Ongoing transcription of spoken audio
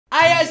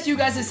I asked you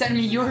guys to send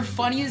me your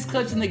funniest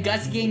clips in the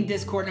Gutowski Gang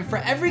Discord, and for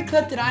every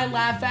clip that I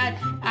laugh at,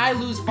 I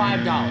lose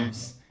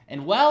 $5.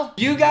 And well,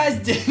 you guys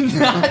did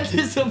not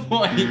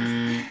disappoint.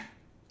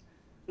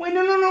 Wait,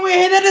 no, wait,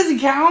 hey, that doesn't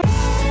count.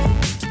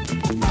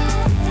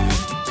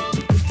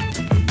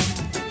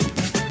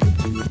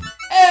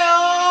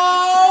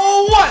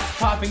 What's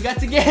poppin',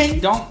 Gutowski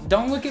Gang?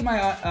 Don't look at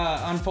my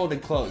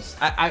unfolded clothes.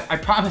 I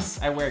promise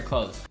I wear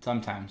clothes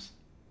sometimes.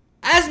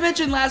 As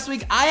mentioned last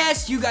week, I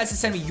asked you guys to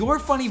send me your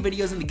funny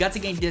videos in the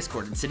Gutowski Gang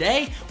Discord, and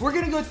today we're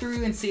gonna go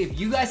through and see if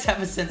you guys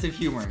have a sense of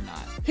humor or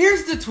not.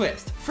 Here's the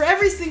twist. For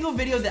every single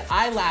video that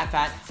I laugh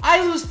at,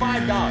 I lose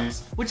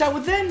 $5, which I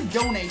would then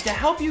donate to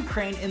help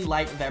Ukraine in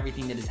light of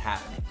everything that is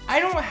happening. I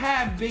don't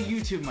have big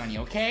YouTube money,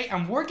 okay?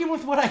 I'm working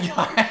with what I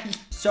got.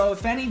 So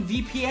if any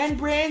VPN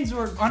brands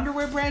or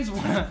underwear brands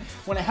wanna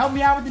help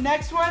me out with the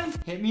next one,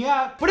 hit me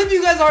up. But if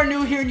you guys are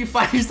new here and you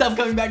find yourself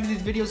coming back to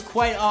these videos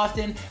quite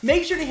often,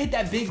 make sure to hit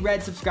that big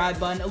red subscribe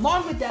button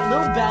along with that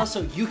little bell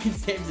so you can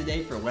stay up to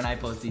date for when I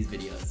post these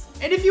videos.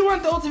 And if you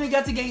want the ultimate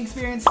Gutowski Gang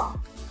experience,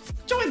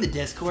 join the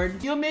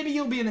Discord. Maybe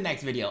you'll be in the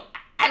next video.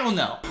 I don't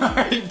know.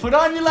 Alright, put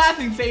on your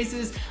laughing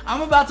faces.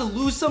 I'm about to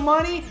lose some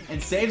money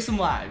and save some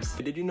lives.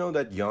 Did you know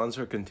that yawns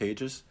are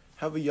contagious?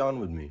 Have a yawn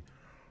with me.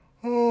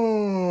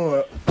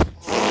 Oh.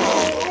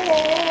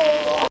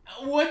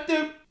 What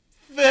the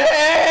fuck?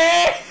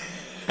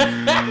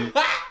 I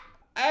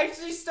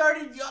actually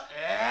started yawn.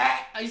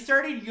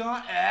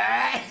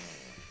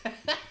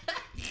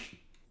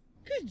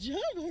 Good job,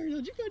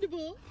 Arnold. Did you find a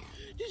ball?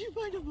 Did you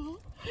find a ball?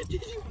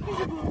 Did you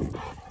find a ball?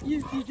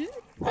 Yes, you did.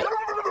 What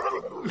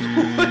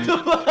the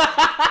fuck?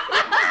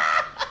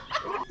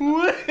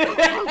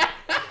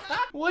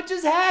 What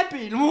just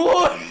happened?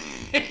 What?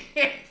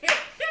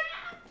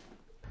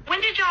 When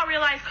did y'all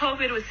realize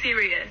COVID was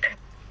serious?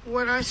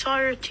 When I saw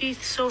your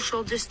teeth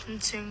social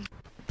distancing.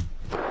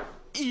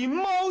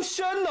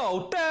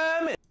 Emotional,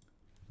 damn it!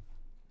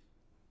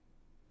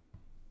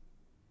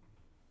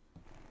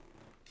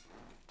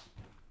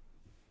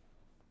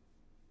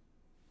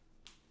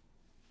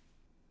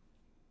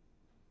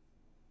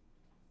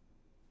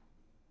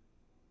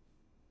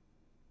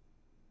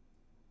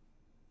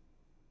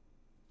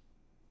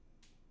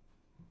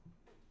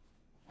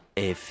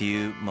 A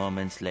few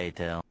moments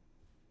later.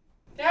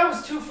 That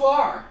was too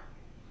far.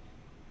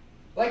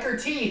 Like her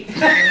teeth.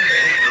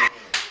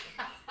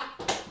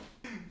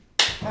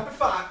 Number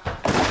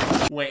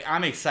 5. Wait,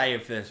 I'm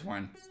excited for this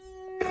one.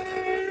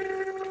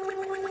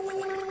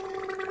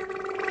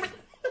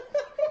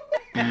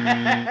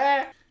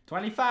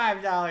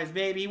 $25,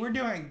 baby. We're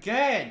doing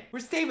good.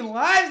 We're saving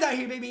lives out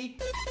here, baby.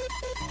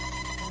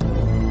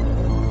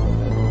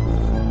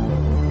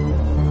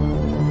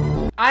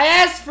 I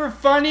asked for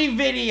funny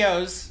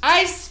videos.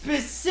 I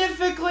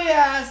specifically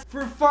asked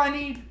for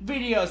funny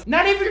videos.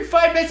 Not even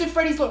Five Nights at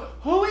Freddy's.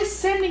 Who is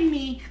sending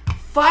me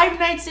Five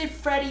Nights at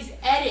Freddy's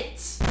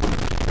edits?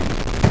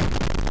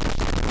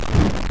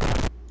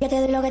 Yo te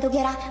doy lo que tú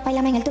quieras,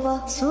 bailame en el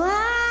tubo suave.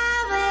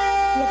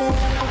 Yo te doy lo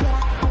que tú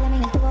quieras, bailame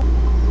en el tubo.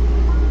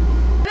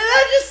 What did I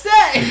just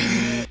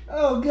say?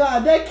 Oh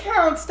god, that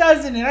counts,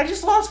 doesn't it? I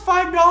just lost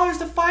 $5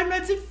 to Five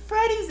Nights at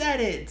Freddy's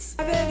edits.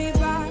 My baby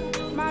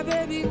bad, my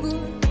baby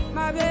good.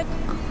 My bad.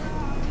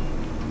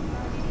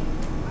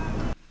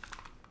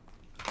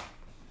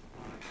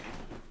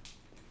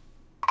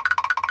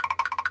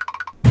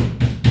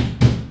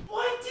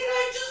 What did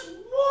I just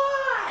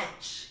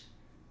watch?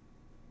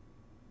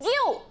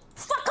 You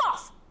fuck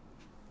off.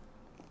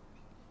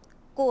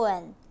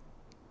 滚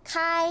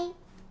开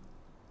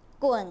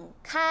滚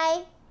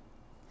开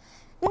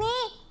你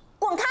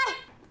滚开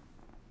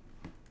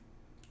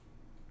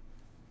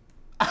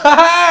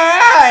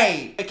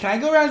Alright! Can I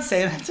go around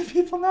saying that to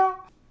people now?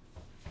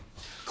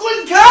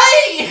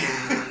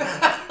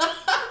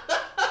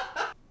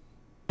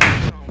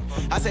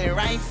 I say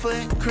right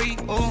foot creep.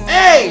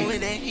 Hey!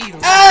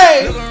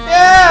 Hey!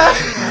 Yeah!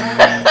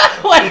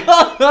 Wait,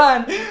 hold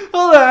on.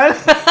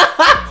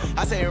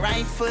 I say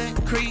right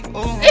foot creep.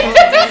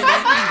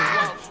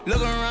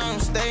 Look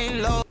around, stay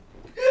low.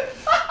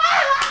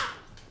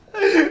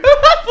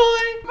 My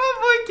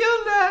boy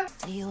killed that.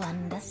 Do you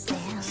understand?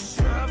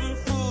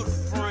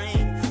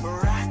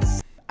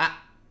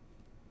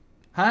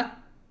 Huh?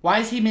 Why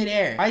is he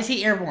mid-air? Why is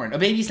he airborne? A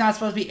baby's not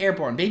supposed to be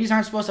airborne. Babies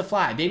aren't supposed to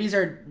fly. Babies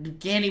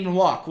can't even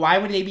walk. Why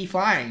would they be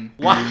flying?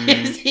 Why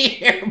is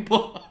he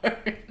airborne?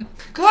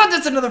 God,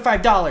 that's another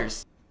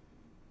 $5.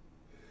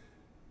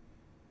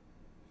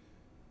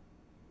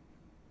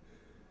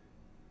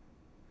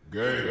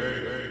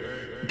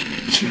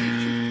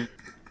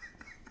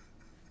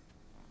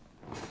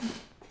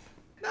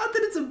 Not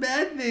that it's a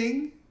bad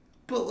thing,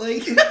 but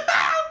like,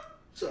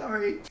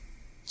 sorry.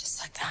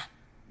 Just like that.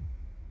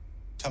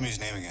 Tell me his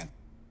name again.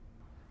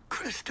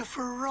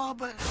 Christopher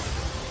Robin.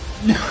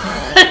 No!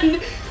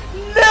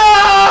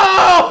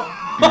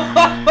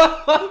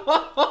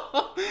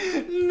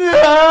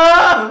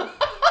 No!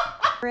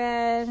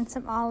 Bread and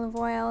some olive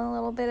oil and a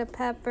little bit of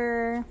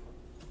pepper.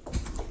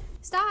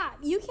 Stop!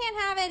 You can't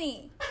have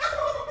any.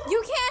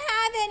 You can't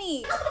have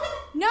any.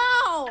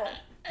 No!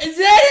 Is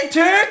that a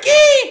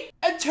turkey?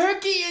 A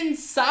turkey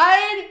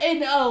inside?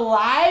 An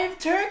alive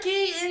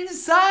turkey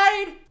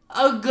inside?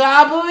 A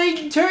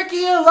gobbling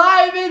turkey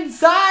alive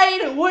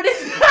inside? What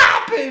is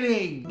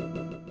happening?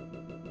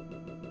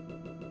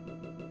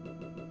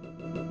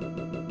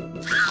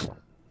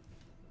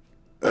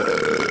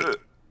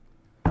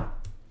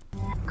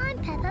 I'm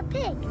Peppa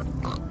Pig.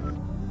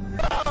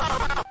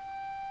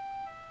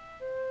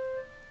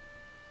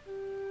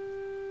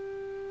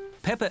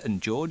 Peppa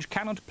and George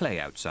cannot play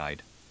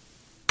outside.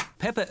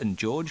 Peppa and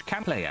George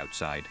can play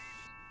outside.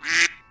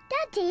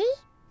 Daddy,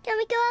 can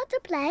we go out to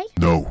play?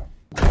 No.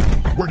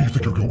 Where do you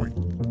think you're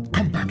going?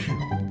 Come back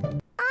here.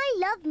 I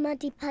love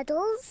muddy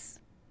puddles.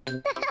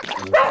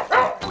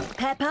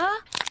 Peppa,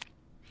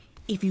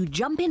 if you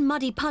jump in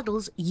muddy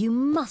puddles, you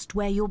must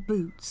wear your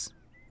boots.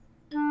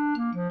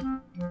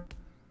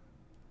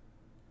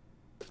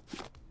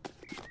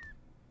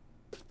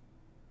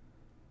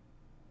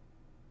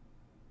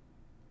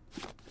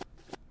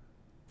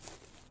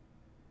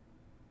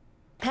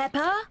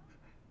 Peppa?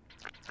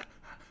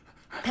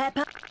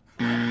 Peppa?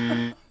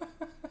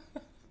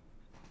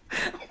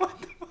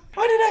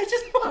 What did I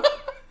just watch?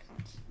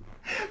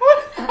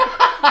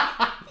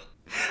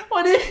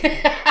 What did...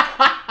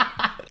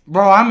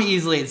 Bro, I'm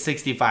easily at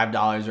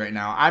 $65 right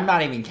now. I'm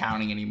not even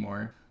counting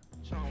anymore.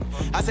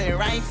 I say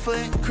right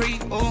foot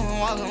creep, oh,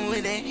 walking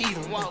with that heat.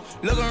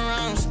 Look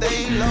around,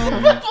 stay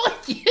low.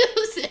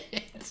 Use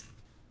it.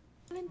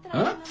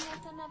 Huh?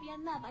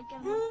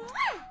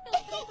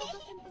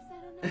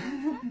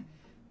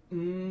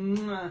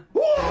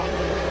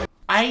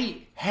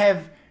 I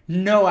have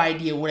no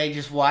idea what I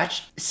just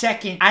watched.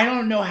 Second, I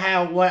don't know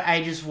what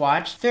I just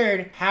watched.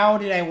 Third, how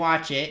did I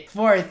watch it?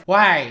 Fourth,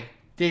 why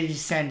did you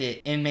send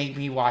it and make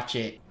me watch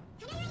it?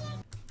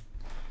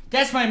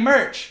 That's my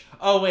merch.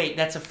 Oh wait,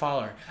 that's a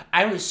follower.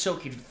 I was so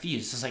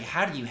confused. I was like,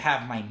 how do you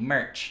have my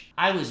merch?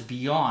 I was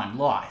beyond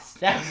lost.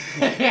 That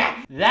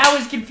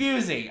was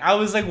confusing. I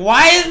was like,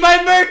 why is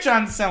my merch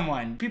on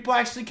someone? People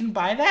actually can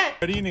buy that?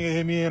 These niggas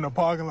hit me in the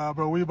parking lot,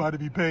 bro. We about to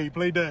be paid.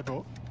 Play that,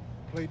 bro.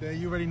 Play that.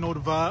 You already know the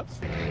vibes.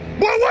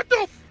 Boy, what the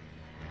f?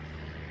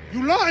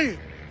 You lying?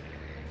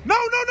 No,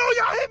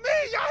 y'all hit me.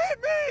 Y'all hit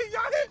me.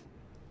 Y'all hit.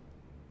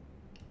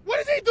 What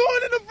is he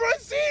doing in the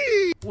front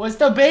seat? What's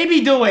the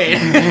baby doing?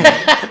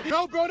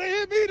 No, bro, they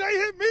hit me,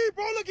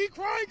 bro. Look, he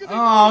crying.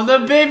 Oh, the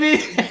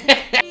baby.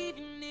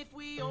 Even if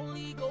we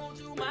only go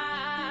to my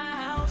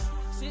house,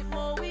 sit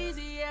more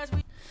easy as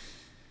we...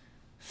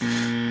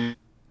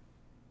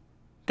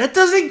 That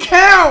doesn't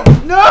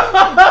count.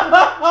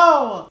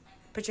 No.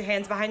 Put your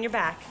hands behind your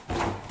back.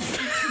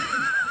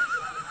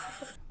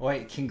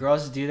 Wait, can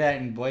girls do that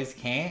and boys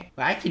can't?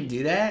 Well, I can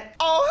do that.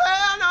 Oh,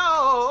 hell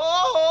no.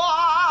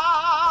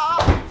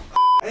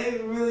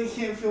 I really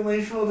can't feel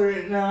my shoulder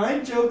right now. I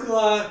joke a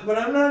lot, but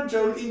I'm not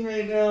joking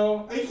right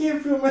now. I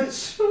can't feel my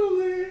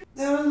shoulder.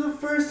 That was the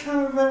first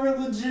time I've ever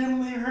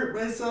legitimately hurt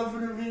myself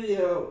in a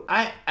video.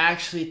 I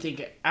actually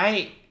think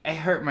I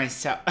hurt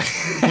myself.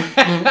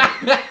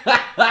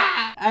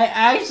 I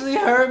actually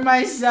hurt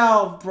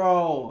myself,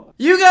 bro.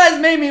 You guys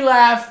made me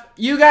laugh.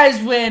 You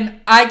guys win.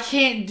 I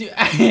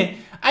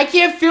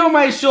can't feel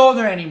my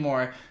shoulder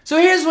anymore. So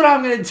here's what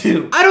I'm gonna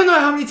do. I don't know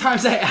how many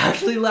times I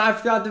actually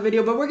laughed throughout the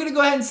video, but we're gonna go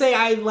ahead and say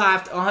I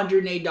laughed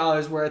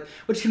 $108 worth,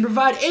 which can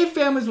provide 8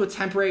 families with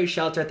temporary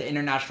shelter at the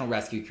International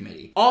Rescue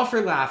Committee. All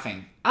for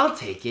laughing. I'll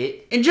take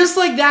it. And just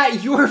like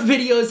that, your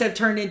videos have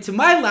turned into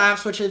my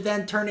laughs, which have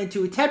then turned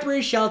into a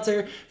temporary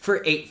shelter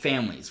for 8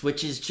 families,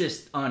 which is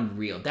just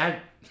unreal.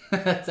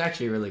 That's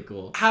actually really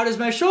cool. How does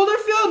my shoulder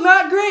feel?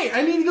 Not great.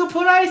 I need to go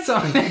put ice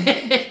on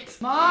it.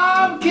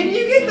 Mom, can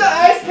you get the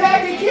ice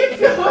pack? I can't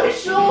feel my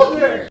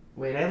shoulder.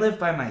 Wait, I live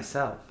by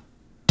myself.